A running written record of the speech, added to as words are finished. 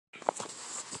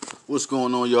What's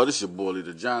going on, y'all? This is your boy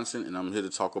Leader Johnson, and I'm here to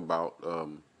talk about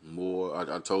more.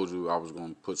 I told you I was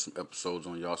going to put some episodes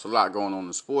on y'all. It's a lot going on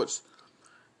in sports,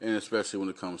 and especially when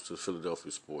it comes to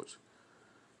Philadelphia sports.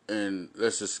 And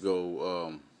let's just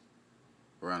go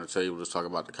around the table. Let's talk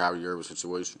about the Kyrie Irving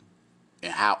situation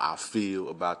and how I feel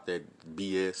about that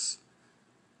BS.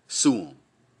 Sue him.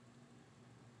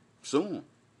 Sue him.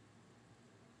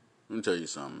 Let me tell you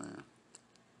something, man.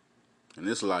 In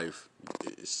this life,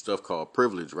 it's stuff called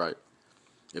privilege, right?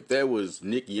 If that was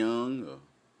Nick Young, or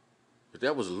if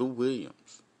that was Lou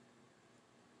Williams,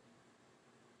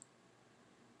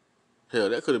 hell,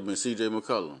 that could have been C.J.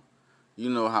 McCollum. You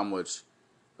know how much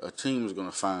a team is going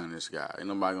to find this guy. Ain't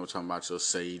nobody going to talk about your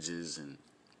sages. And,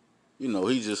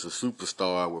 he's just a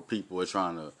superstar where people are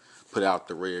trying to put out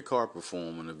the red carpet for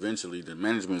him. And eventually the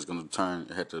management is going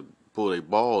to have to pull their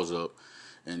balls up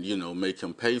and, make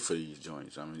him pay for these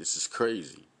joints. I mean, this is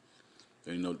crazy.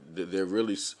 They're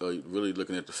really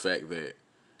looking at the fact that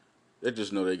they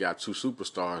just know they got two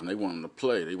superstars and they want them to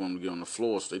play. They want them to get on the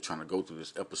floor, so they're trying to go through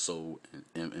this episode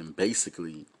and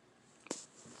basically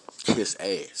kiss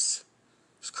ass.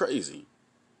 It's crazy.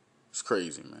 It's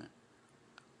crazy, man.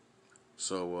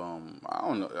 So I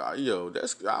don't know, I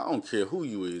don't care who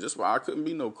you is. That's why I couldn't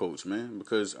be no coach, man.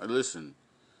 Because listen,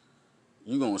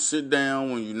 you gonna sit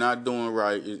down when you're not doing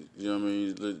right. You know what I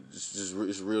mean?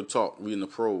 It's real talk. We in the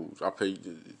pros.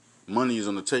 Money is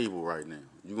on the table right now.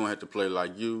 You're gonna have to play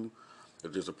like you.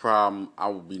 If there's a problem, I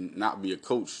would not be a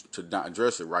coach to not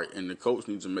address it right. And the coach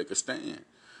needs to make a stand.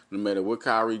 No matter what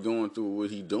Kyrie going through or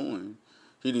what he doing,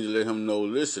 he needs to let him know,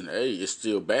 listen, hey, it's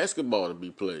still basketball to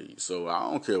be played. So I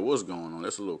don't care what's going on.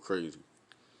 That's a little crazy.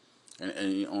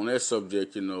 And on that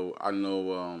subject, I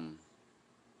know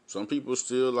some people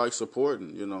still like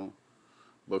supporting,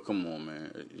 But come on,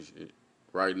 man.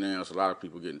 Right now, it's a lot of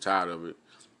people getting tired of it.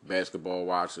 Basketball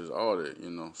watchers, all that,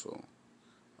 So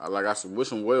I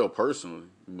wish him well personally,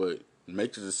 but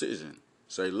make the decision.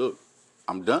 Say, look,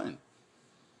 I'm done.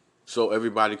 So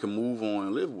everybody can move on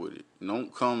and live with it.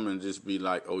 Don't come and just be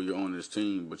like, oh, you're on this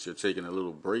team, but you're taking a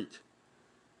little break.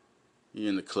 You're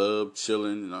in the club,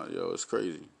 chilling. It's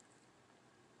crazy.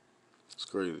 It's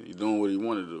crazy. You're doing what you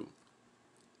want to do.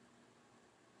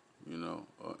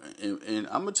 And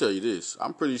I'm going to tell you this.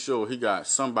 I'm pretty sure he got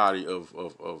somebody of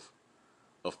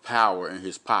power in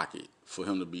his pocket for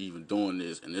him to be even doing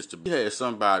this. And he has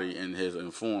somebody and has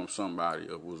informed somebody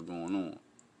of what's going on.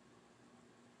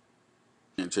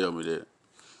 Can't tell me that.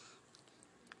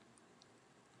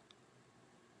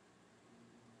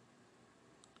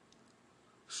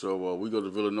 So we go to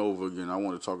Villanova again. I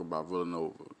want to talk about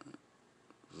Villanova.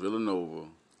 Villanova.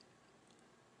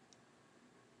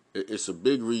 It's a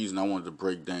big reason I wanted to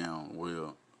break down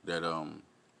that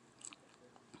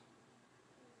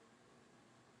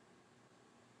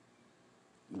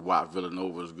why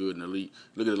Villanova is good in the league.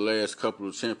 Look at the last couple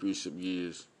of championship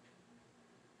years,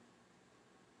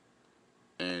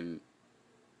 and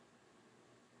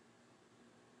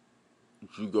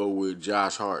you go with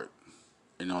Josh Hart,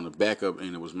 and on the backup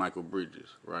end it was Michael Bridges,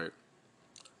 right?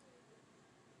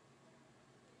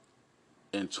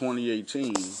 In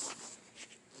 2018,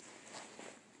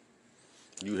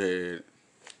 you had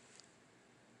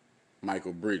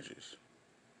Michael Bridges.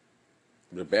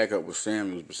 The backup was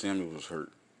Samuels, but Samuels was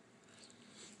hurt.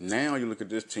 Now you look at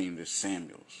this team, there's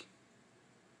Samuels.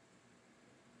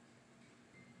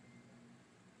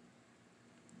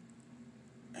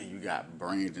 And you got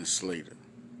Brandon Slater.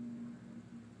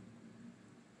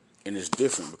 And it's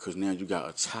different because now you got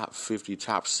a top 50,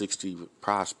 top 60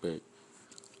 prospect,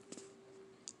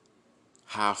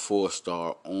 high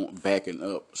 4-star on backing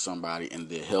up somebody, and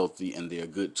they're healthy and they're a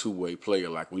good two-way player.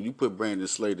 Like when you put Brandon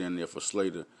Slater in there for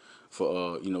Slater,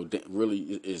 really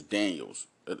it's Daniels.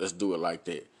 Let's do it like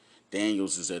that.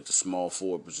 Daniels is at the small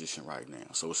forward position right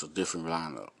now, so it's a different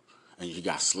lineup. And you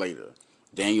got Slater.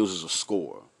 Daniels is a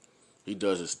scorer. He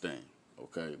does his thing,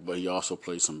 okay? But he also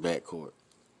plays some backcourt.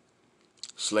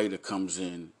 Slater comes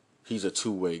in. He's a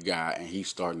two-way guy, and he's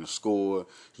starting to score.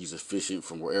 He's efficient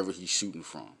from wherever he's shooting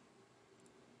from.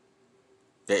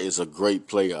 That is a great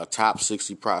player, a top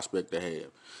 60 prospect to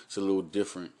have. It's a little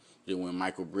different than when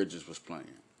Michael Bridges was playing.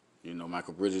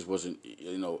 Michael Bridges wasn't,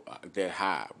 that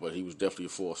high, but he was definitely a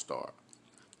 4-star.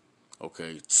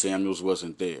 Okay, Samuels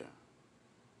wasn't there.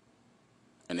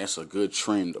 And that's a good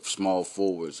trend of small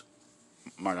forwards,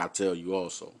 might I tell you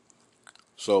also.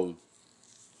 So,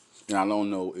 and I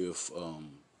don't know if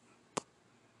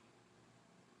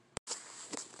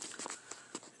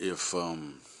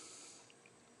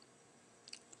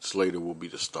Slater will be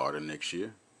the starter next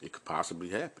year. It could possibly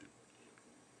happen.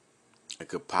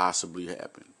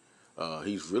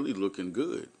 He's really looking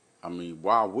good. I mean,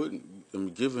 why wouldn't? I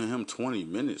mean, giving him 20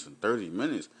 minutes and 30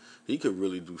 minutes, he could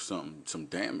really do some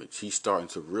damage. He's starting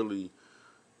to really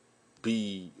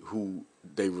be who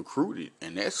they recruited,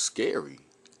 and that's scary.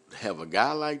 To have a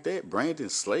guy like that, Brandon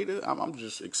Slater, I'm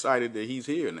just excited that he's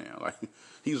here now. Like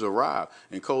he's arrived,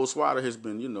 and Cole Swider has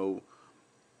been,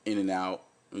 in and out,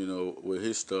 with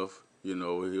his stuff.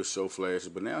 He'll show flashes,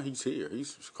 but now he's here.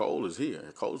 Cole is here.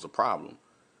 Cole's a problem.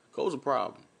 Cole's a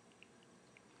problem.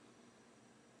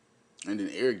 And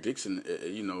then Eric Dixon,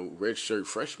 red shirt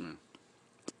freshman.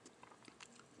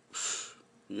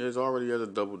 He has already had a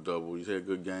double double. He's had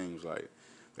good games. Like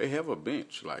they have a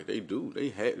bench. Like they do. They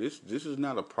had this. This is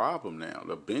not a problem now.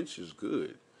 The bench is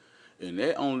good, and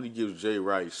that only gives Jay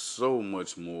Rice so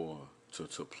much more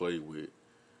to play with.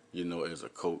 As a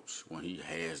coach when he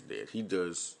has that, he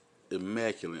does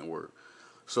immaculate work.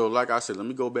 So, like I said, let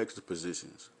me go back to the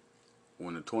positions.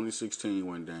 When the 2016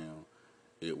 went down,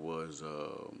 it was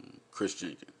Chris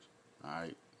Jenkins. All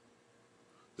right.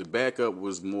 The backup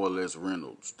was more or less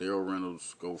Reynolds. Daryl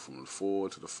Reynolds go from the 4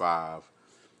 to the 5.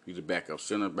 He's a backup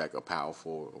center, backup power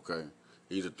forward. Okay,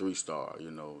 he's a 3-star.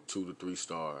 2 to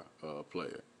 3-star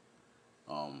player.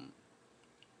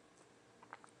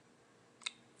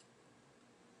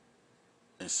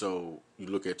 And so you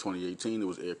look at 2018, it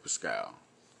was Eric Pascal.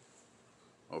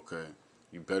 Okay,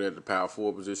 you better at the power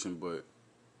forward position, but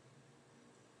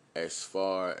as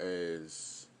far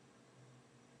as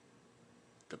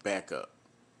the backup,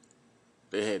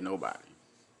 they had nobody.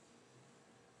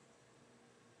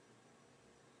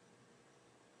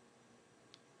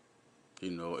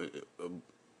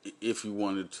 If you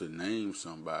wanted to name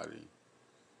somebody,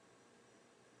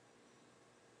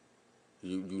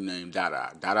 you named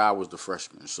Dada. Dada was the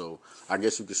freshman, so I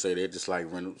guess you could say that just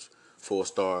like Reynolds,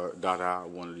 4-star Dada,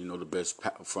 one of the best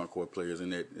front court players in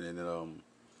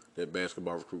that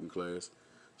basketball recruiting class.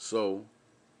 So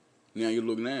now you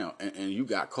look now, and you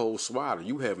got Cole Swider.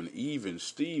 You have an even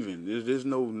Steven. There's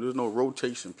no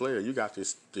rotation player. You got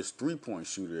this 3-point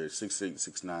shooter at 6'8",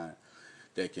 6'9",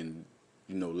 that can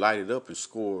light it up and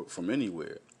score from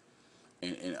anywhere.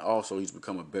 And also he's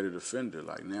become a better defender.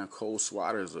 Like now Cole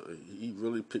Swider he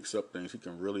really picks up things. He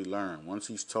can really learn. Once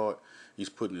he's taught, he's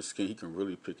put in his skin. He can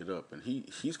really pick it up, and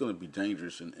he's going to be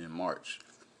dangerous in March.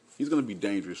 He's going to be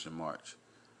dangerous in March.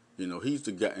 He's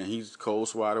the guy, and he's Cole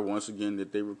Swider once again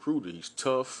that they recruited. He's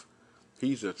tough.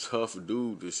 He's a tough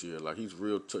dude this year. Like he's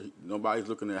real tough. Nobody's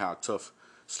looking at how tough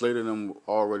Slater and them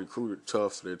already recruited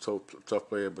tough. They're tough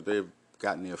player, but they've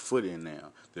gotten their foot in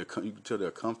now. You can tell they're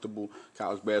comfortable.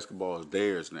 College basketball is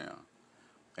theirs now,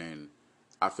 and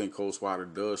I think Cole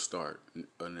Swider does start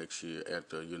next year.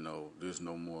 After there's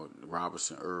no more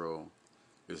Robinson Earl,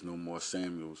 there's no more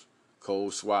Samuels. Cole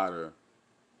Swider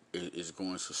is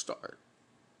going to start.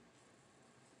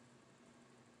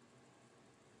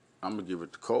 I'm gonna give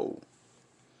it to Cole.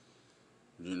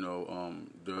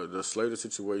 The Slater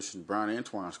situation, Brian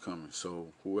Antoine's coming.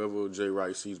 So whoever Jay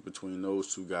Rice sees between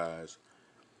those two guys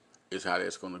is how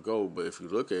that's going to go. But if you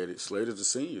look at it, Slater's a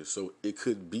senior, so it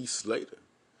could be Slater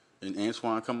and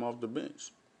Antoine come off the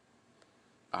bench.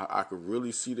 I could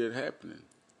really see that happening.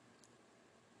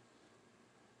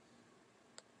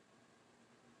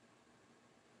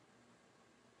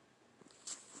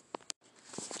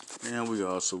 And we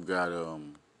also got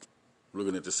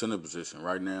looking at the center position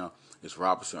right now. It's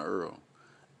Robinson Earl,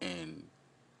 and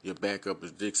your backup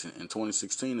is Dixon. In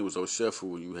 2016, it was O'Sheffield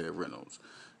when you had Reynolds.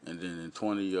 And then in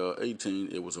 2018,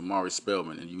 it was Amari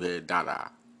Spellman, and you had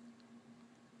Dada.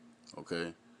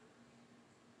 Okay?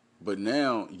 But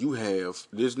now you have,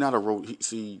 there's not a road.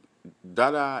 See,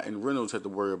 Dada and Reynolds had to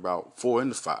worry about 4 and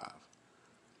the 5.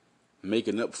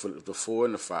 Making up for the 4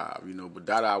 and the 5, But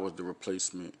Dada was the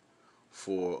replacement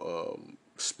for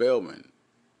Spellman.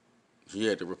 He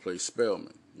had to replace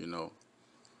Spellman.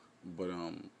 But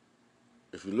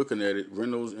if you're looking at it,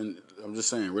 Reynolds and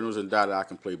Dada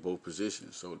can play both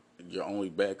positions. So your only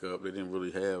backup, they didn't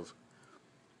really have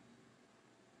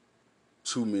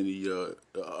too many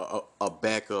a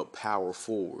backup power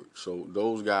forward. So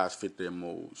those guys fit their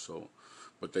mold. So,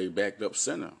 but they backed up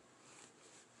center,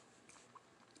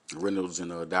 Reynolds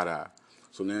and Dada.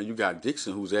 So now you got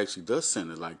Dixon, who's actually does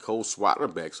center, like Cole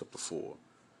Swider backs up the 4.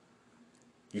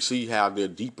 You see how they're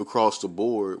deep across the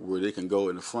board where they can go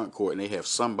in the front court and they have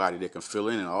somebody that can fill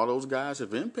in, and all those guys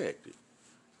have impacted.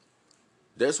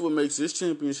 That's what makes this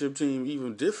championship team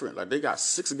even different. Like they got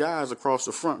 6 guys across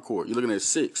the front court. You're looking at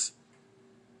 6.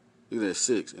 Looking at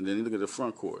 6, and then you look at the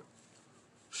front court.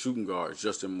 Shooting guards,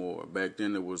 Justin Moore. Back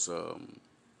then it was Ryan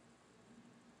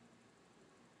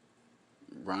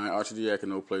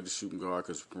Archidiakono played the shooting guard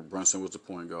because Brunson was the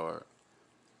point guard,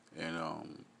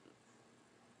 and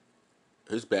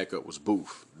his backup was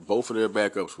Booth. Both of their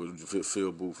backups were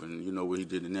Phil Booth, and you know what he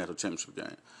did in the national championship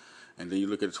game. And then you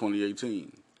look at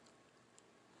 2018,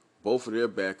 both of their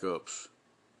backups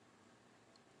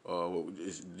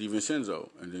is DiVincenzo,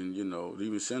 and then you know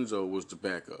DiVincenzo was the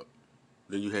backup.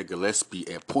 Then you had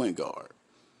Gillespie at point guard.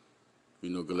 You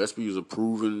know, Gillespie was a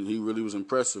proven. He really was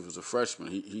impressive as a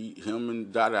freshman. Him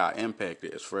and Dada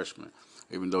impacted as freshmen.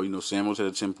 Even though you know Samuels had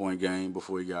a 10-point game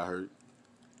before he got hurt.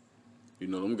 You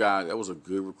know, them guys. That was a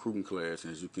good recruiting class,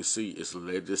 and as you can see, it's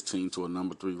led this team to a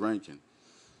number 3 ranking.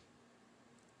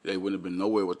 They wouldn't have been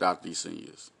nowhere without these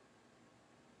seniors.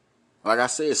 Like I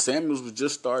said, Samuels was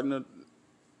just starting to.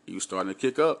 He was starting to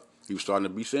kick up. He was starting to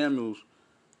be Samuels.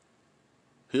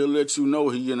 He'll let you know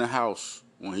he in the house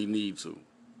when he needs to.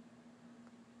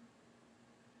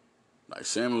 Like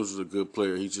Samuels is a good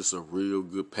player. He's just a real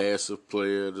good passive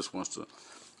player. Just wants to,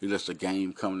 he lets the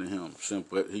game come to him.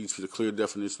 Simple. He's the clear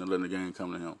definition of letting the game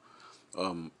come to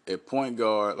him. At point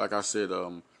guard, like I said,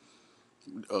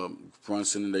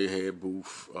 Brunson and they had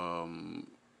Booth.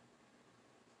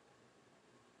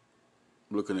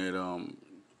 Looking at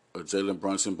Jalen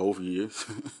Brunson both years,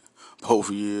 both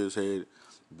years had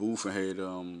Booth and had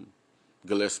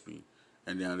Gillespie,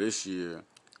 and now this year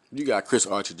you got Chris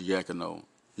Archer-Diacono.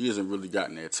 He hasn't really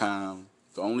gotten that time.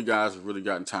 The only guys who've really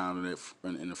gotten time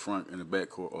in the front in the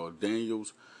backcourt are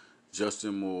Daniels,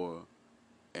 Justin Moore,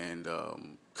 and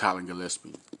Colin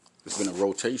Gillespie. It's been a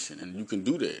rotation, and you can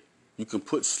do that. You can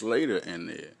put Slater in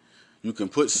there. You can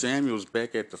put Samuels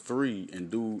back at the 3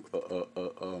 and do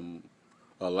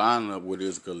a lineup where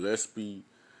there's Gillespie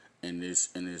and this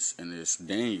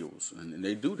Daniels, and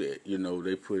they do that. You know,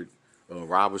 they put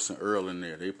Robertson Earl in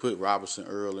there. They put Robertson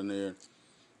Earl in there.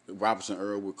 Robertson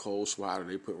Earl with Cole Swider.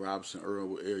 They put Robertson Earl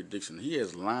with Eric Dixon. He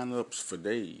has lineups for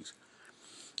days.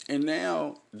 And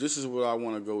now, this is what I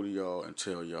want to go to y'all and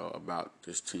tell y'all about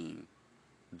this team.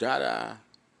 Dada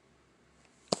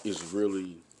is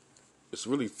really, it's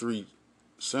really 3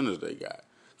 centers they got.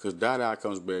 Because Dada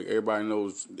comes back, everybody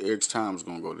knows Eric's time is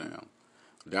going to go down.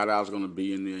 Dada's going to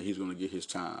be in there. He's going to get his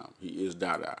time. He is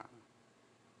Dada.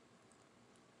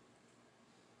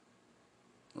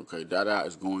 Okay, Dada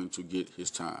is going to get his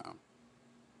time.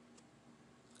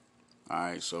 All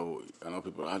right, so I know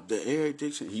people out there, Eric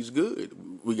Dixon, he's good.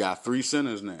 We got 3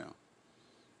 centers now.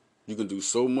 You can do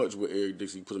so much with Eric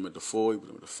Dixon. You put him at the 4, you put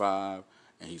him at the 5,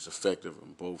 and he's effective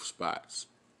in both spots.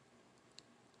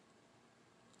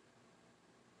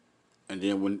 And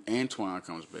then when Antoine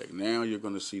comes back, now you're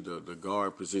going to see the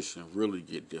guard position really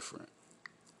get different.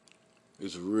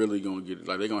 It's really going to get,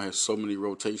 like they're going to have so many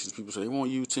rotations. People say they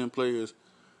won't use 10 players.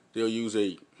 They'll use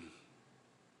 8.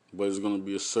 But it's going to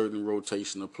be a certain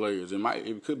rotation of players.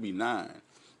 It could be 9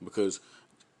 because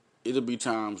it'll be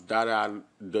times Dada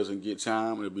doesn't get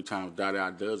time, and it'll be times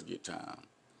Dada does get time.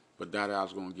 But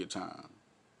Dada's going to get time.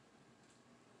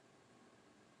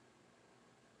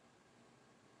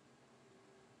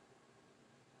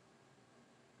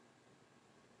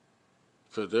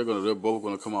 Because they're both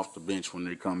gonna come off the bench when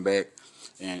they come back,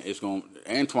 and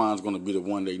Antoine's gonna be the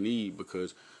one they need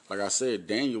because, like I said,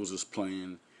 Daniels is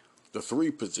playing the 3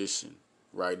 position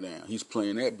right now. He's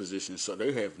playing that position, so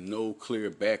they have no clear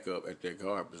backup at their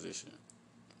guard position.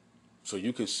 So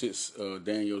you can sit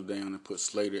Daniels down and put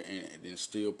Slater in, and then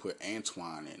still put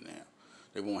Antoine in there.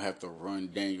 They won't have to run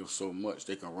Daniels so much;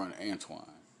 they can run Antoine,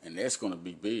 and that's gonna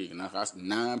be big. And that's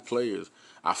 9 players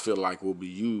I feel like will be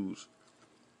used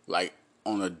like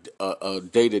on a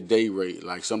day-to-day rate.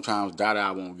 Like sometimes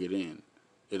Dada won't get in.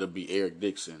 It'll be Eric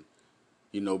Dixon.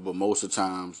 You know, but most of the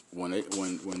times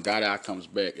when Dada comes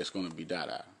back, it's gonna be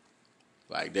Dada.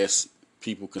 Like that's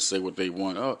people can say what they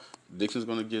want. Oh, Dixon's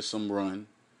gonna get some run,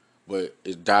 but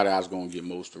Dada's gonna get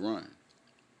most of the run.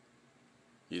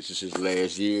 It's just his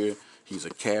last year. He's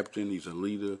a captain. He's a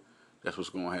leader. That's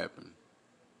what's gonna happen.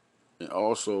 And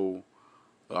also,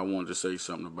 I wanted to say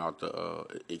something about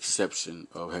the exception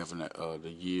of having the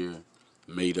year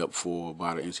made up for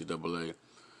by the NCAA.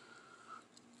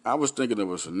 I was thinking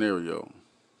of a scenario.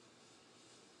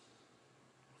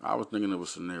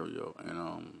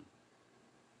 And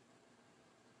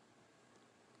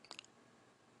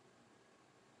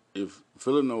if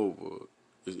Villanova,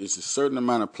 it's a certain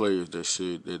amount of players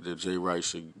that Jay Wright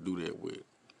should do that with,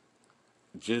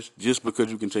 just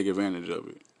because you can take advantage of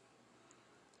it.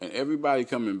 And everybody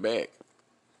coming back,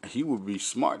 he would be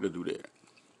smart to do that.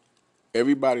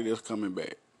 Everybody that's coming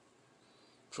back,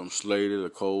 from Slater to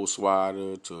Cole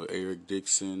Swider to Eric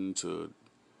Dixon to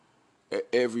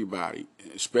everybody,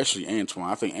 especially Antoine.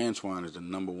 I think Antoine is the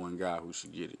number 1 guy who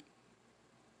should get it.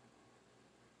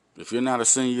 If you're not a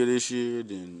senior this year,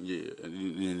 then yeah,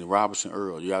 and then Robinson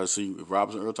Earl, you got to see if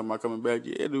Robinson Earl talking about coming back.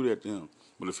 Yeah, do that to him.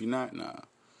 But if you're not, nah.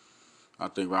 I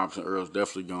think Robinson Earl's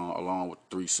definitely gone along with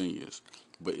three seniors.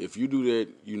 But if you do that,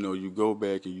 you go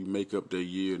back and you make up their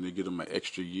year and they get them an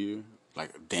extra year,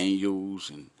 like Daniels,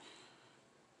 and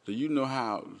do you know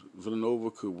how Villanova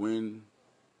could win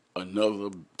another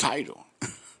title?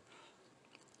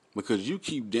 Because you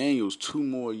keep Daniels 2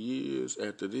 more years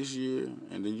after this year,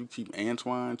 and then you keep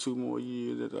Antoine 2 more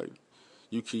years. Like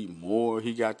you keep Moore,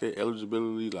 he got that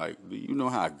eligibility. Like, do you know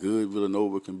how good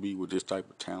Villanova can be with this type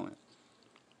of talent?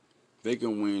 They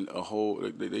can win a whole.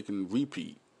 They can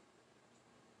repeat.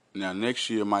 Now next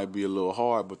year might be a little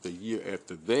hard, but the year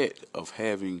after that of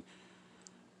having,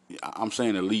 I'm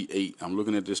saying Elite Eight. I'm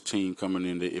looking at this team coming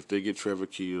in. If they get Trevor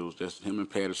Keels, that's him and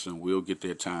Patterson will get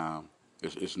their time.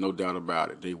 It's no doubt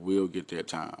about it. They will get their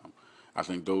time. I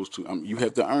think those two. You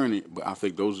have to earn it, but I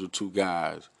think those are the two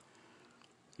guys.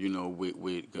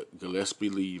 With Gillespie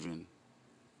leaving,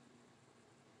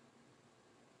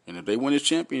 and if they win his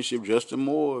championship, Justin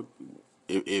Moore,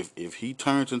 if he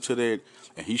turns into that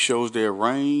and he shows their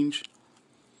range,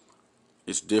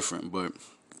 it's different. But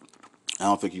I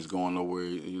don't think he's going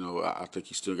nowhere. I think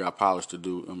he still got polish to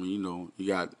do. I mean, he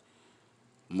got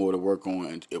more to work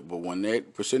on. But when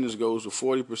that percentage goes to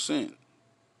 40%,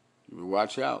 you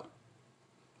watch out.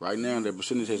 Right now, that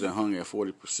percentage hasn't hung at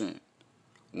 40%.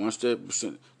 Once that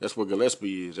percent, that's what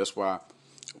Gillespie is. That's why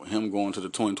him going to the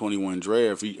 2021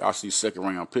 draft, I see second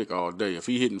round pick all day. If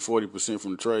he hitting 40%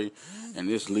 from Trey in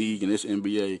this league and this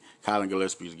NBA, Colin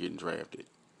Gillespie is getting drafted.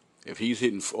 If he's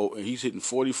hitting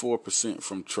 44%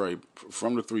 from Trey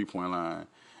from the 3-point line,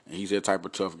 and he's that type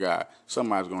of tough guy,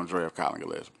 somebody's going to draft Colin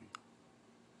Gillespie.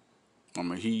 I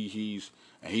mean,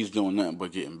 he's doing nothing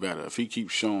but getting better. If he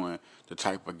keeps showing the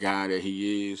type of guy that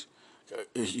he is,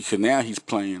 because now he's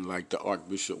playing like the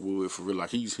Archbishop Wood for real. Like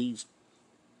he's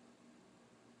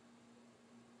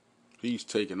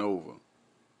taking over.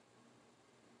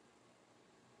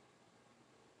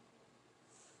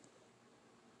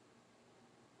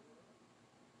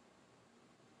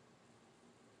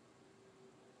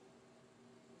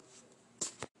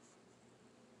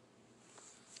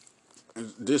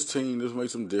 This team, this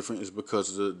makes them different, is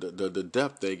because of the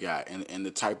depth they got and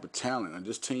the type of talent. And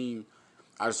this team,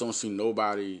 I just don't see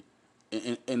nobody.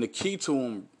 And the key to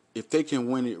them, if they can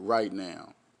win it right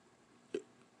now,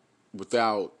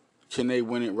 without can they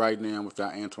win it right now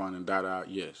without Antoine and Dada?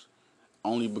 Yes.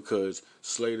 Only because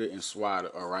Slater and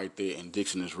Swider are right there and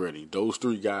Dixon is ready. Those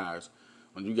three guys,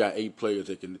 when you got 8 players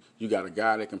you got a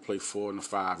guy that can play 4 and a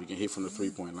 5. He can hit from the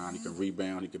 3-point line. He can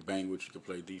rebound. He can bang with you. He can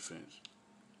play defense.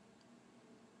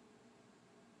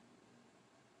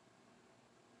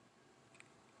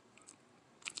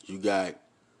 You got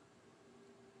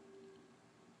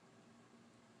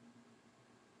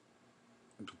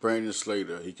Brandon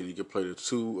Slater. He can play the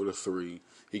 2 or the 3.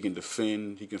 He can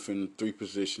defend. He can defend 3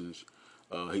 positions.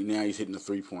 He's hitting the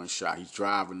 3-point shot. He's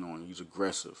driving on. He's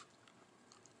aggressive.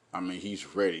 I mean,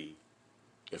 he's ready.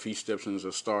 If he steps in as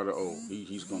a starter,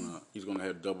 he's gonna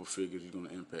have double figures. He's gonna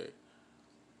impact.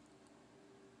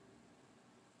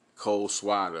 Cole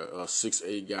Swider, a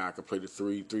 6'8" guy, can play the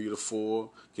 3 or the 4,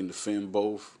 can defend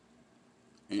both,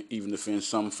 and even defend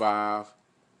some 5.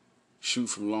 Shoot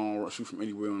from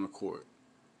anywhere on the court.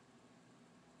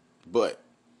 But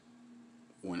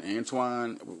when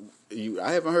Antoine,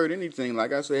 I haven't heard anything.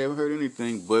 Like I said, I haven't heard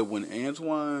anything. But when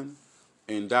Antoine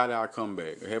and Dada come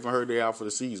back, I haven't heard they out for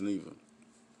the season either.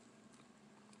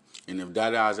 And if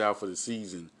Dada's out for the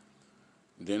season,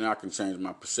 then I can change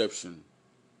my perception.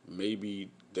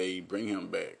 Maybe they bring him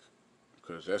back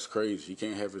because that's crazy. He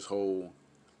can't have his whole.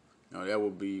 That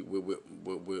would be with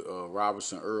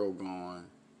Robinson Earl gone.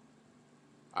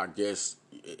 I guess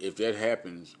if that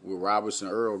happens with Robinson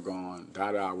Earl gone,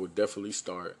 Dada would definitely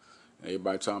start.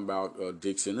 Everybody talking about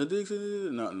Dixon.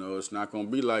 No, it's not going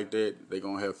to be like that. They're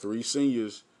going to have 3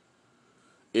 seniors.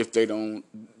 If they don't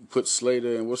put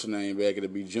Slater and what's the name back, it'll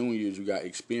be juniors. You got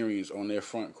experience on their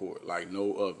front court like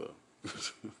no other.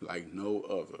 Like no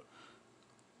other.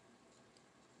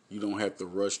 You don't have to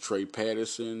rush Trey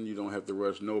Patterson. You don't have to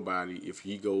rush nobody if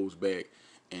he goes back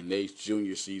and their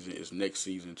junior season is next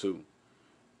season too.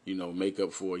 Make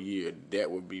up for a year. That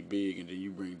would be big. And then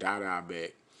you bring Dada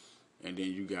back. And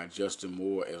then you got Justin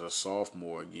Moore as a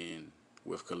sophomore again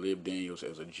with Caleb Daniels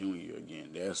as a junior again.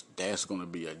 That's going to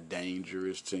be a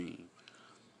dangerous team.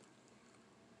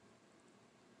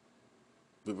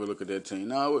 People look at that team.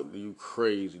 No, you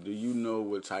crazy. Do you know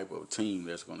what type of team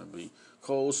that's going to be?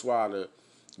 Cole Swider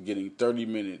getting 30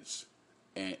 minutes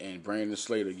and Brandon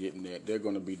Slater getting that. They're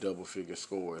going to be double-figure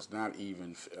scores. Not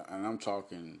even, and I'm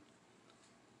talking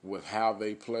with how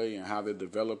they play and how they're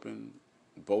developing,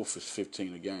 both is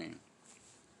 15 a game.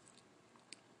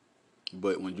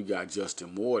 But when you got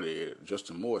Justin Moore there,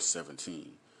 Justin Moore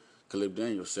 17, Caleb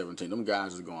Daniels 17, them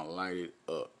guys are going to light it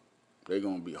up. They're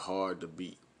going to be hard to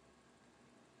beat.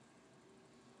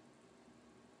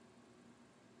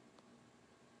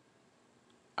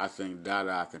 I think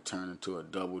Dada can turn into a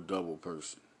double-double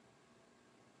person.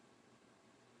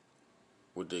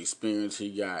 With the experience he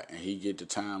got and he get the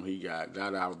time he got,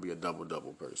 Dada would be a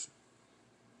double-double person.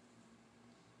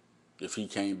 If he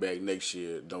came back next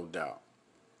year, no doubt.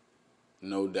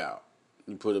 No doubt.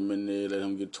 You put him in there, let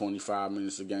him get 25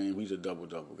 minutes a game, he's a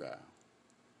double-double guy.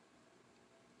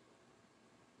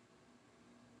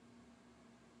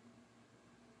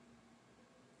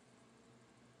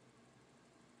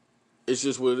 It's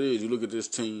just what it is. You look at this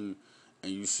team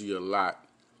and you see a lot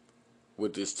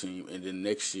with this team, and then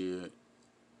next year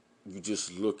you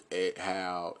just look at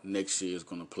how next year is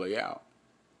going to play out.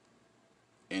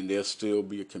 And they'll still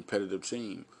be a competitive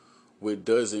team, which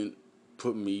doesn't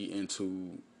put me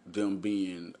into them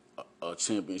being a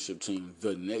championship team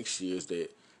the next year. Is that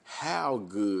how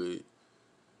good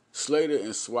Slater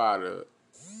and Swider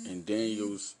and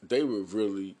Daniels, they were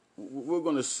really, we're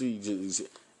going to see,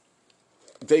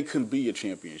 they can be a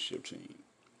championship team.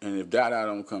 And if Dada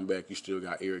don't come back, you still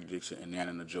got Eric Dixon and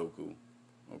Nana Njoku.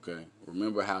 Okay?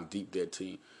 Remember how deep that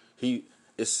team,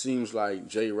 it seems like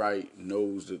Jay Wright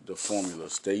knows the formula.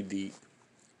 Stay deep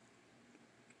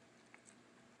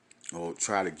or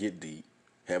try to get deep.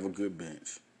 Have a good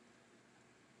bench.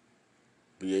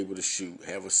 Be able to shoot.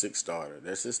 Have a six starter.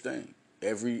 That's his thing.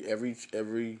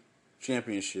 Every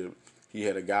championship, he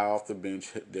had a guy off the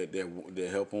bench that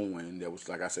helped him win. That was,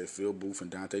 like I said, Phil Booth and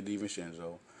Dante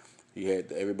DiVincenzo. He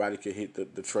had everybody could hit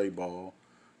the tray ball.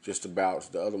 Just about.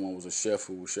 The other one was a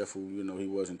Sheffield. Sheffield, he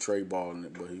wasn't tray balling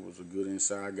it, but he was a good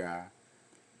inside guy.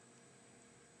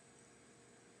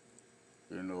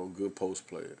 A good post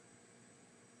player.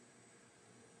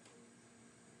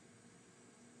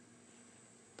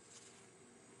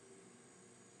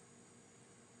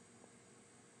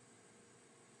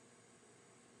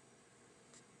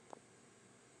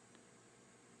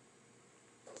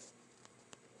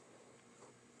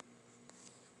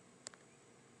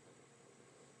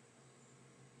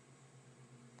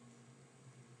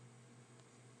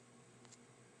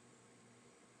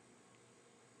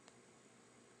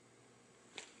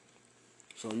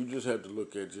 So you just have to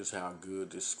look at just how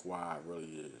good this squad really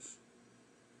is.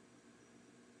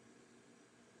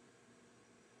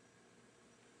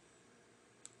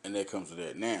 And that comes to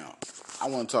that. Now, I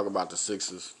want to talk about the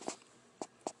Sixers.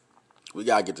 We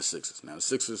got to get the Sixers. Now, the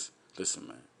Sixers, listen,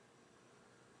 man.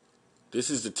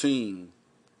 This is the team,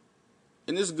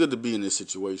 and it's good to be in this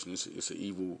situation. It's an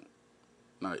evil,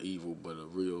 not evil, but a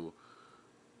real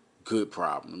good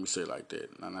problem. Let me say it like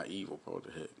that. Not evil,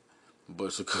 probably the heck. But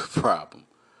it's a good problem.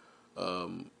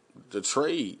 The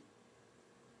trade,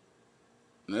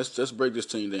 let's break this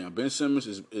team down. Ben Simmons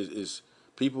is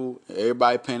people,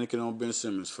 everybody panicking on Ben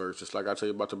Simmons first. Just like I tell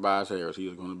you about Tobias Harris.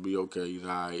 He's going to be okay. He's all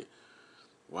right.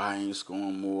 Why ain't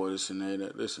scoring more, this and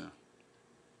that? Listen,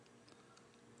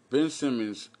 Ben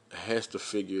Simmons has to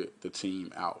figure the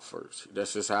team out first.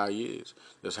 That's just how he is.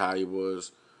 That's how he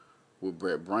was with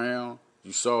Brett Brown.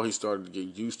 You saw he started to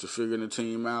get used to figuring the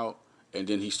team out, and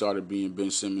then he started being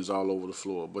Ben Simmons all over the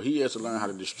floor. But he has to learn how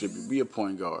to distribute, be a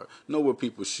point guard, know where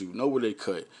people shoot, know where they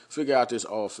cut, figure out this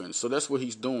offense. So that's what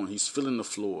he's doing. He's filling the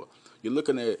floor. You're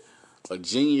looking at a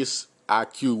genius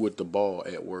IQ with the ball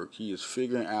at work. He is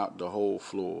figuring out the whole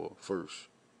floor first.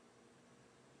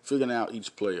 Figuring out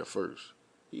each player first.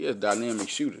 He has dynamic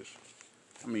shooters.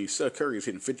 I mean, Seth Curry is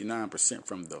hitting 59%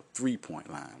 from the three-point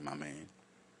line, my man.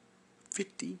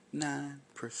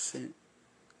 59%.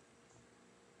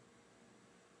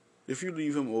 If you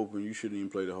leave him open, you shouldn't even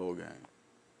play the whole game.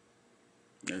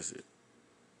 That's it.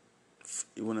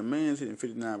 When a man's hitting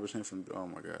 59% from, oh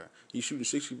my God, he's shooting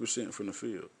 60% from the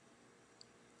field.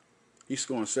 He's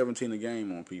scoring 17 a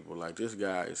game on people. Like, this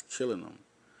guy is killing them.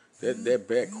 That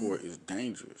backcourt is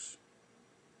dangerous.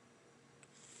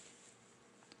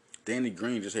 Danny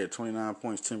Green just had 29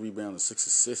 points, 10 rebounds, and 6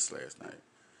 assists last night.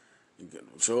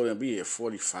 Joel Embiid had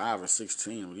 45 or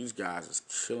 16. These guys is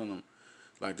killing them.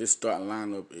 Like, this starting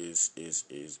lineup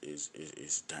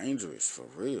is dangerous for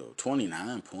real.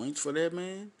 29 points for that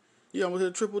man. He almost hit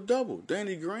a triple double.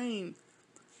 Danny Green,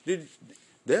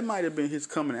 that might have been his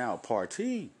coming out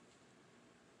party.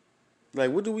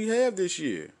 Like, what do we have this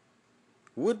year?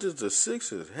 What does the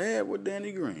Sixers have with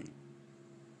Danny Green?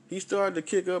 He started to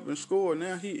kick up and score.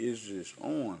 Now he is just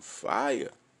on fire.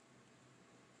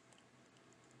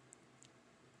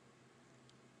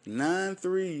 9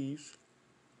 threes,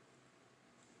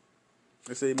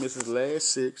 They say he missed his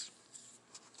last 6.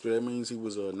 So that means he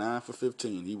was 9 for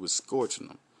 15. He was scorching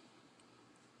them.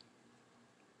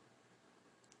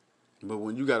 But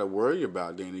when you got to worry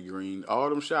about Danny Green, all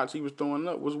them shots he was throwing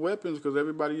up was weapons because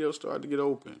everybody else started to get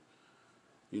open.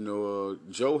 You know,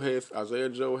 Isaiah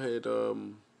Joe had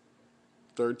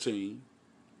 13.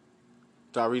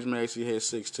 Tyrese Maxey had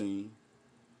 16.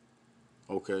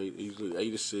 Okay, he's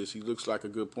 8 assists. He looks like a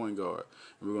good point guard.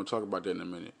 And we're going to talk about that in a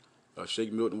minute.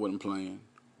 Shake Milton wasn't playing.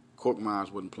 Cork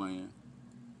Mines wasn't playing.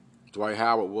 Dwight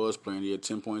Howard was playing. He had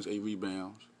 10 points, 8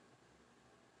 rebounds.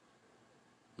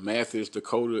 Mathis,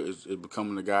 Dakota is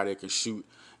becoming the guy that can shoot,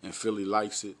 and Philly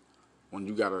likes it. When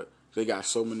they got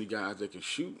so many guys that can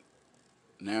shoot.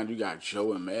 Now you got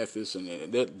Joe and Mathis, and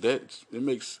it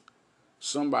makes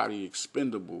somebody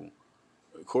expendable.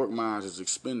 Cork Mines is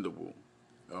expendable.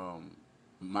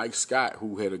 Mike Scott,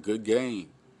 who had a good game,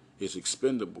 is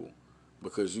expendable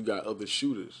because you got other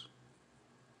shooters.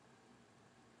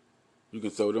 You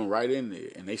can throw them right in there,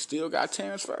 and they still got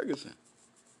Terrence Ferguson.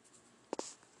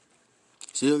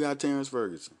 I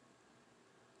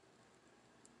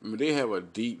mean, they have a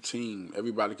deep team.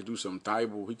 Everybody can do something.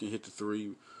 Thibault, he can hit the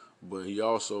 3, but he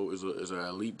also is an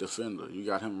elite defender. You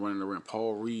got him running around.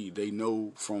 Paul Reed, they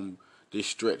know from this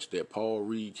stretch that Paul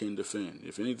Reed can defend.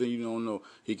 If anything you don't know,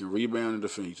 he can rebound and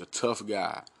defend. He's a tough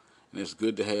guy. And it's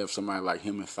good to have somebody like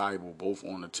him and Thibault both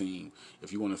on the team.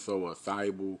 If you want to throw a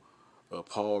Thibault,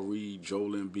 Paul Reed,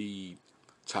 Joel Embiid,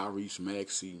 Tyrese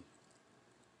Maxey,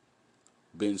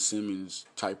 Ben Simmons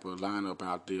type of lineup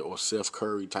out there, or Seth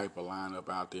Curry type of lineup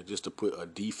out there, just to put a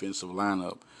defensive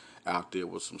lineup out there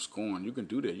with some scoring, you can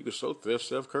do that. You can throw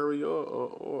Seth Curry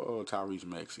or Tyrese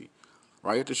Maxey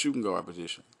right at the shooting guard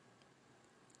position.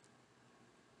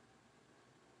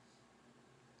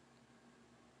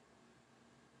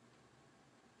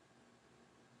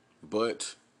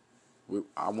 But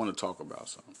I want to talk about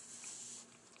something,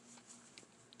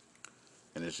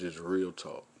 and it's just real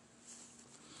talk.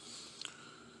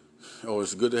 Oh,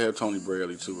 it's good to have Tony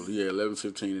Bradley, too. He had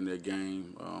 11-15 in that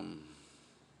game.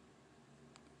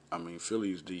 I mean,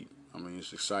 Philly's deep. I mean,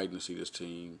 it's exciting to see this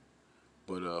team.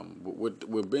 But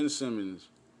with Ben Simmons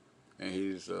and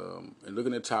and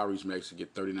looking at Tyrese Maxey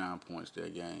get 39 points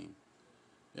that game,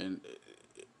 and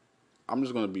I'm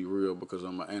just going to be real because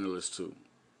I'm an analyst, too.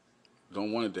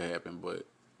 Don't want it to happen, but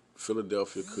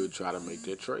Philadelphia could try to make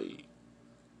that trade.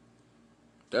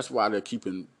 That's why they're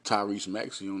keeping Tyrese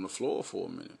Maxey on the floor for a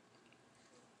minute.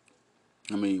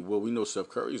 I mean, well, we know Seth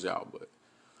Curry's out, but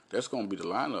that's going to be the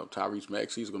lineup. Tyrese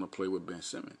Maxey's going to play with Ben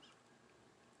Simmons.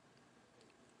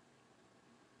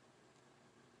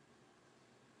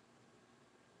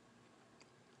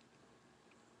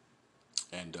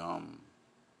 And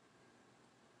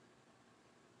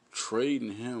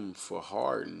trading him for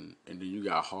Harden, and then you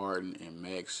got Harden and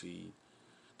Maxey.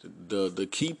 The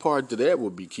key part to that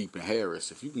would be keeping Harris.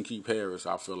 If you can keep Harris,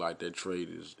 I feel like that trade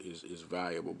is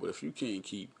valuable. But if you can't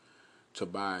keep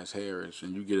Tobias Harris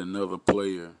and you get another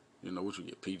player, you know what you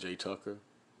get, PJ Tucker.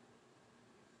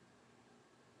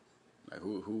 Like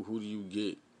who do you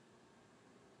get?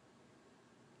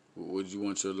 Would you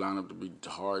want your lineup to be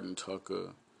Harden,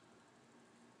 Tucker,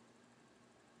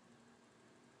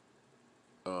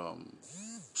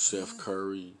 Seth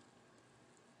Curry,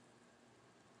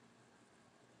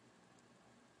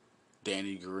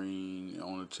 Danny Green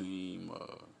on the team?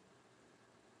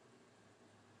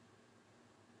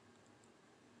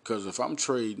 Because if I'm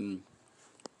trading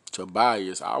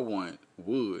Tobias, I want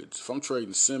Woods. If I'm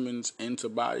trading Simmons and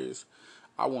Tobias,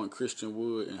 I want Christian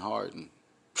Wood and Harden.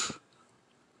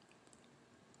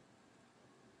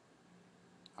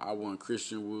 I want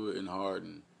Christian Wood and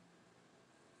Harden.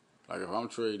 Like if I'm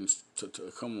trading,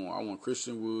 come on, I want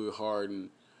Christian Wood, Harden,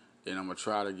 and I'm gonna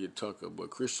try to get Tucker. But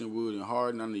Christian Wood and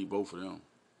Harden, I need both of them.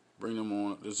 Bring them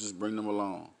on. Let's just bring them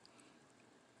along.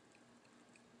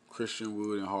 Christian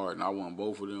Wood and Harden, I want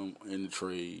both of them in the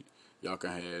trade. Y'all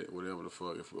can have whatever the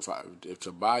fuck. If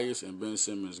Tobias and Ben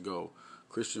Simmons go,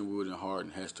 Christian Wood and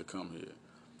Harden has to come here.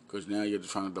 Because now you're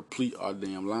trying to deplete our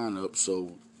damn lineup.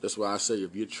 So that's why I say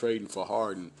if you're trading for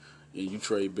Harden and you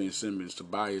trade Ben Simmons,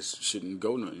 Tobias shouldn't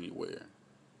go anywhere.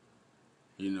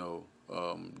 You know,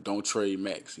 don't trade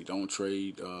Maxey. Don't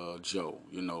trade Joe.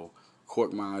 You know,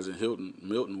 Cork Mines and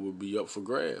Milton will be up for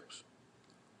grabs.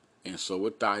 And so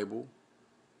with Thibault.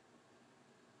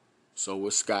 So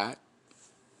with Scott.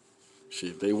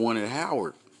 Shit, if they wanted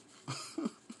Howard.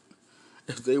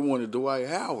 If they wanted Dwight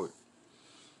Howard.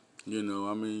 You know,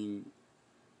 I mean,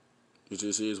 it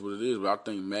just is what it is. But I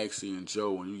think Maxey and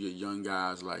Joe, when you get young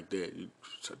guys like that, you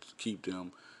keep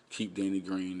them, keep Danny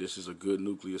Green. This is a good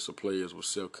nucleus of players with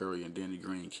Seth Curry and Danny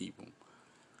Green. Keep them.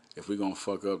 If we're gonna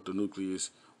fuck up the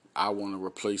nucleus, I want to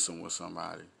replace them with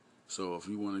somebody. So if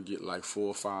you want to get like 4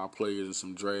 or 5 players and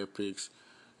some draft picks,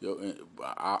 yo,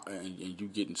 and you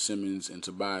getting Simmons and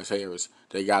Tobias Harris,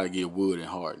 they got to get Wood and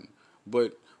Harden.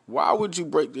 But why would you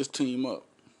break this team up?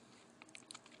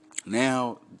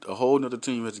 Now a whole nother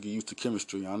team has to get used to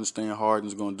chemistry. I understand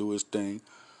Harden's gonna do his thing.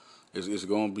 It's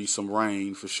gonna be some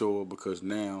rain for sure because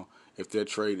now if that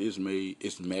trade is made,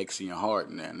 it's Maxey and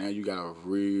Harden now. Now you got a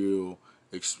real,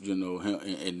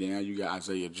 and now you got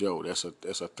Isaiah Joe. That's a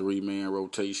 3-man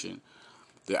rotation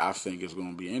that I think is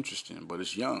gonna be interesting. But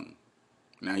it's young.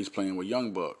 Now he's playing with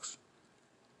young bucks.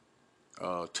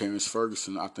 Terrence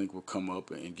Ferguson, I think, will come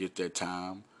up and get that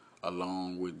time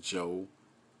along with Joe,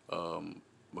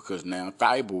 because now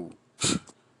Thibault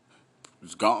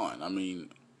is gone. I mean,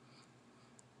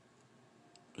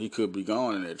 he could be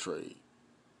gone in that trade.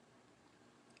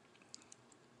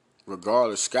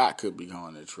 Regardless, Scott could be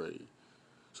gone in that trade.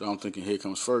 So I'm thinking here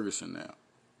comes Ferguson now.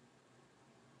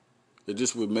 It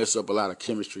just would mess up a lot of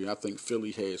chemistry. I think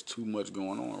Philly has too much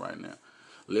going on right now.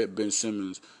 Let Ben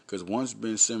Simmons, because once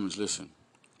Ben Simmons gets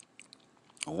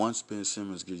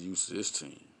used to this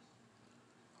team,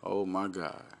 oh my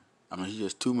God. I mean, he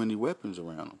has too many weapons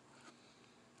around him.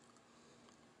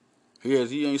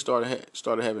 He ain't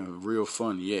started having real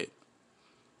fun yet.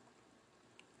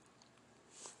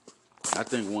 I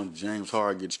think once James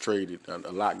Harden gets traded,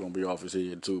 a lot gonna be off his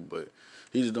head too. But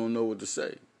he just don't know what to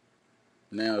say.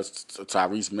 Now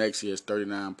Tyrese Maxey has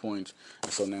 39 points,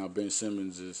 and so now Ben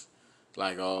Simmons is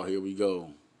like, oh, here we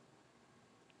go.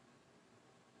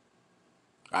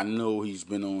 I know he's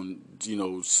been on,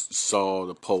 saw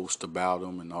the post about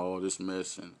him and all this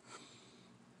mess, and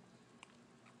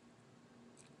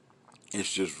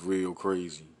it's just real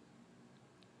crazy.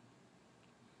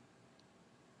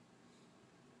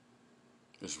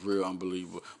 It's real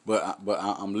unbelievable. But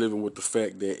I'm living with the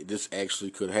fact that this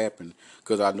actually could happen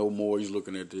because I know Morey's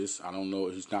looking at this. I don't know.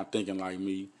 He's not thinking like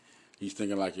me. He's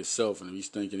thinking like himself, and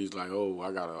he's like, oh,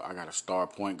 I got a star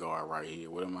point guard right here.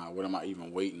 What am I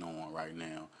even waiting on right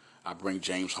now? I bring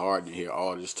James Harden here.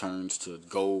 All this turns to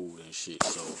gold and shit.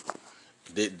 So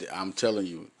I'm telling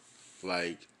you,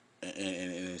 like, and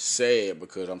it's sad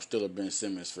because I'm still a Ben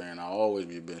Simmons fan. I'll always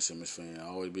be a Ben Simmons fan.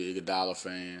 I'll always be a Iguodala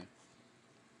fan.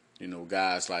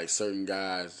 Guys like certain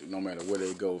guys, no matter where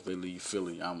they go, if they leave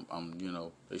Philly,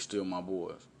 they still my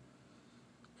boys.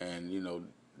 And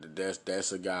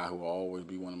that's a guy who will always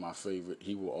be one of my favorite.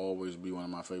 He will always be one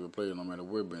of my favorite players, no matter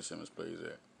where Ben Simmons plays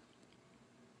at.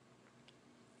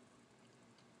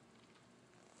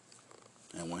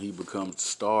 And when he becomes the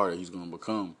star that he's going to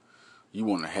become, you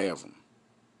want to have him.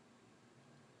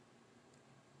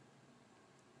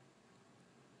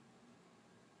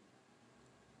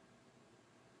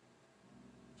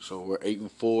 So we're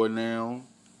 8-4 now.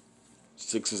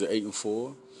 Sixers are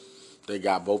 8-4. They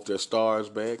got both their stars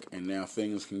back, and now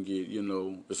things can get,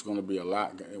 it's going to be a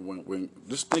lot. When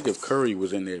just think if Curry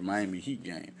was in that Miami Heat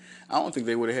game, I don't think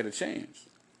they would have had a chance.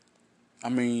 I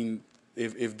mean,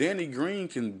 if Danny Green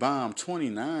can bomb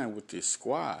 29 with this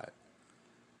squad,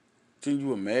 can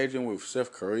you imagine if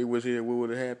Steph Curry was here, what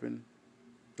would have happened?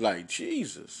 Like,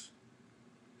 Jesus.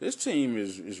 This team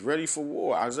is ready for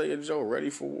war. Isaiah Joe,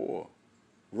 ready for war.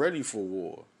 Ready for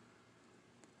war.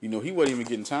 He wasn't even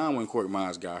getting time when Court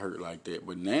Miles got hurt like that.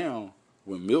 But now,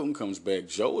 when Milton comes back,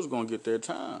 Joe is going to get their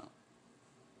time.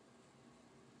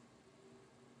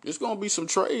 There's going to be some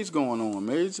trades going on,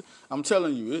 man. I'm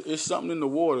telling you, it's something in the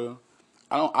water.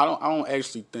 I don't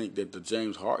actually think that the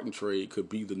James Harden trade could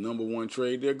be the number one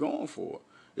trade they're going for.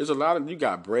 There's a lot of you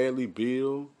got Bradley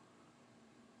Beal.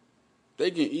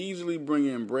 They can easily bring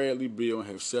in Bradley Beal and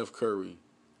have Seth Curry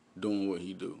doing what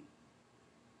he do.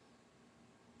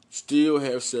 Still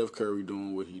have Seth Curry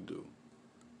doing what he do.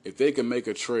 If they can make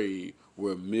a trade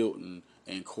where Milton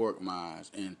and Korkmaz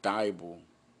and Thibault,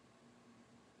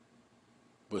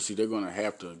 but see, they're going to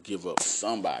have to give up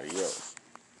somebody else.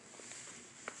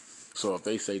 So if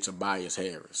they say Tobias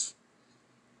Harris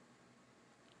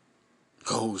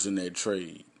goes in that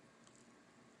trade,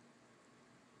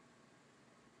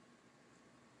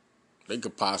 they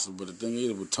could possibly, but the thing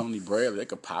is with Tony Bradley, they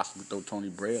could possibly throw Tony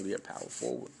Bradley at power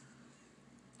forward.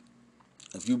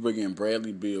 If you bring in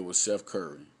Bradley Beal with Seth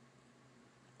Curry,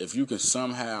 if you can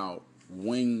somehow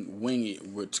wing it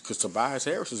with, because Tobias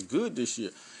Harris is good this year,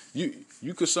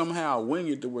 you could somehow wing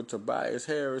it to where Tobias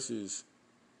Harris is.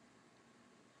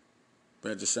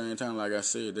 But at the same time, like I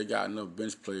said, they got enough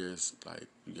bench players. Like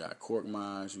you got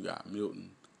Korkmaz, you got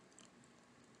Milton,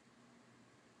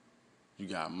 you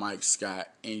got Mike Scott,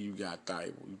 and you got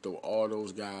Thibault. You throw all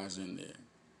those guys in there.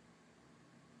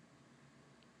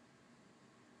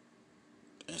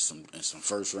 and some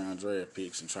first round draft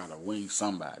picks and try to wing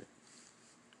somebody.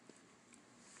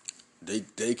 They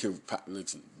could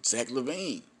listen. Zach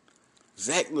LaVine.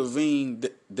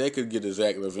 They could get a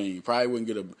Zach LaVine. Probably wouldn't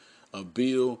get a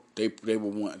Bill. They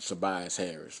would want Tobias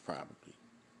Harris probably.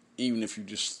 Even if you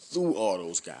just threw all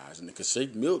those guys, and because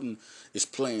Shake Milton is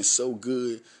playing so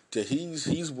good that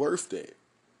he's worth that.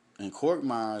 And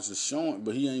Korkmaz is showing,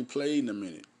 but he ain't played in a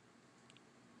minute.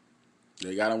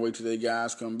 They gotta wait till their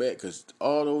guys come back because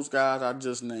all those guys I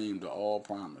just named are all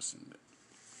promising.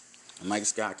 Mike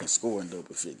Scott can score in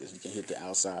double figures. He can hit the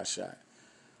outside shot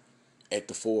at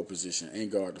the 4 position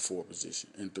and guard the 4 position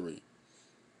and 3.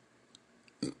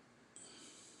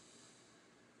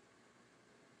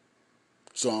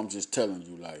 So I'm just telling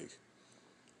you, like,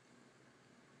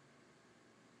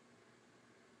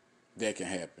 that can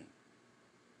happen.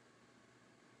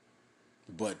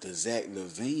 But the Zach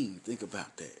LaVine, think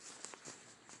about that.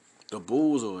 The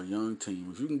Bulls are a young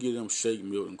team. If you can get them Shake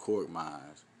Milton,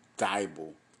 Korkmaz,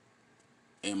 Thibault,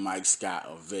 and Mike Scott,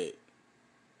 a vet,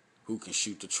 who can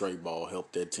shoot the tray ball,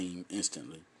 help that team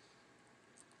instantly.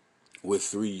 With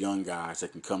 3 young guys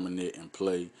that can come in there and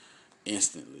play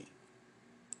instantly.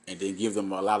 And then give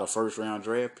them a lot of first round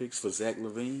draft picks for Zach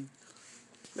LaVine.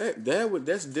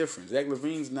 That's different. Zach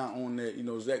LaVine's not on that. You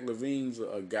know, Zach LaVine's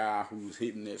a guy who's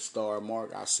hitting that star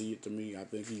mark. I see it to me. I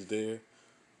think he's there.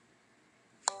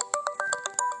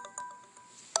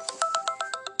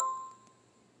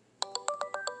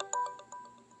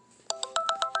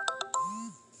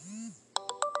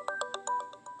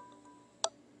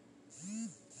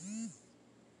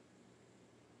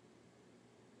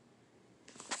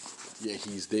 Yeah,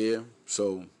 he's there.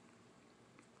 So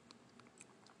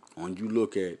when you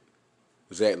look at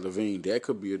Zach LaVine, that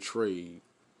could be a trade.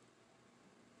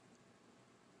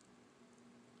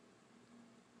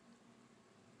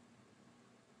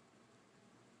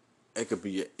 That could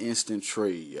be an instant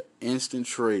trade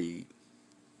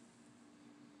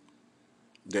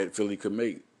that Philly could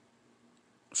make.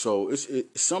 So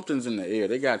something's in the air.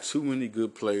 They got too many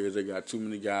good players. They got too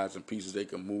many guys and pieces they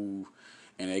can move,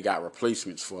 and they got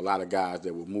replacements for a lot of guys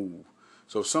that will move.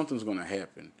 So something's going to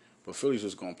happen. But Philly's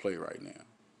just going to play right now.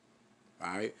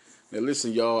 All right? Now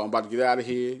listen, y'all. I'm about to get out of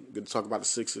here. Good to talk about the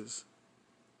Sixers.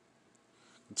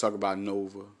 Good to talk about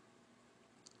Nova.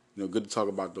 Good to talk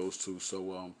about those two.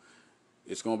 So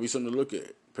it's going to be something to look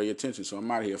at. Pay attention. So I'm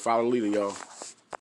out of here. Follow the leader, y'all.